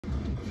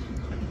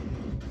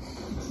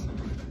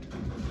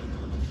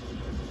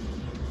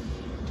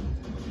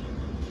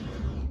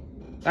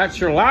That's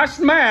your last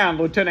man,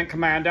 Lieutenant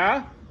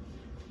Commander.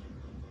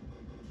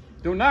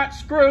 Do not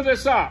screw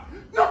this up.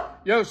 No!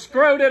 You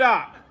screwed it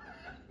up.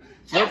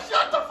 Shut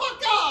the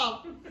fuck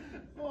up!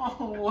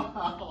 Oh,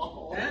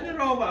 wow. Hand it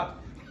over.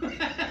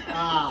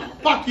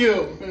 Fuck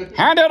you.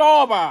 Hand it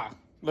over,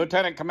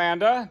 Lieutenant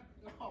Commander.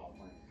 Oh,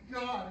 my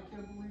God. I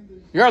can't believe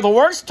this. You're the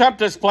worst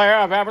Tempest player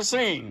I've ever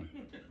seen.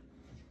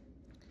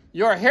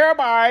 You're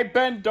hereby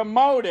been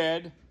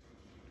demoted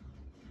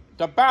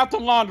to bath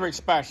and laundry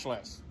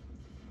specialist.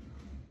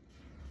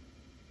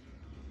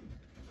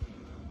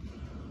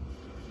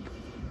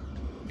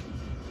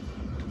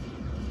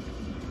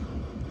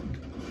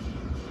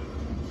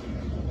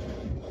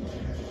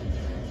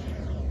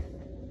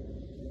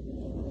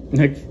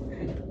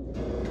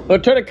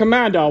 Lieutenant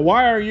Commander,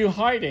 why are you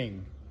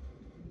hiding?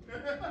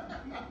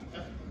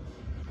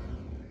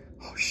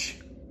 Oh,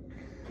 shit.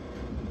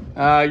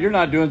 You're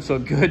not doing so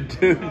good,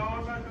 dude. No,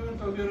 I'm not doing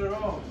so good at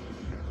all.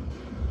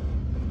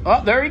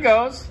 Oh, there he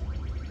goes.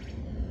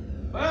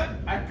 But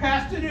I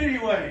passed it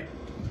anyway.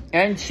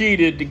 And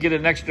cheated to get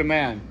an extra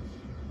man.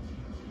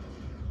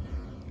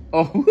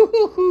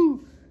 Oh,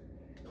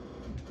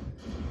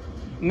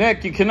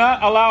 Nick, you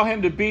cannot allow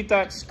him to beat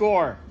that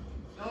score.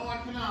 No, I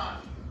cannot.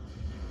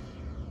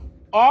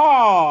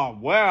 Oh,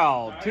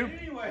 well.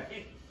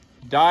 Anyway.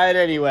 Died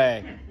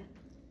anyway.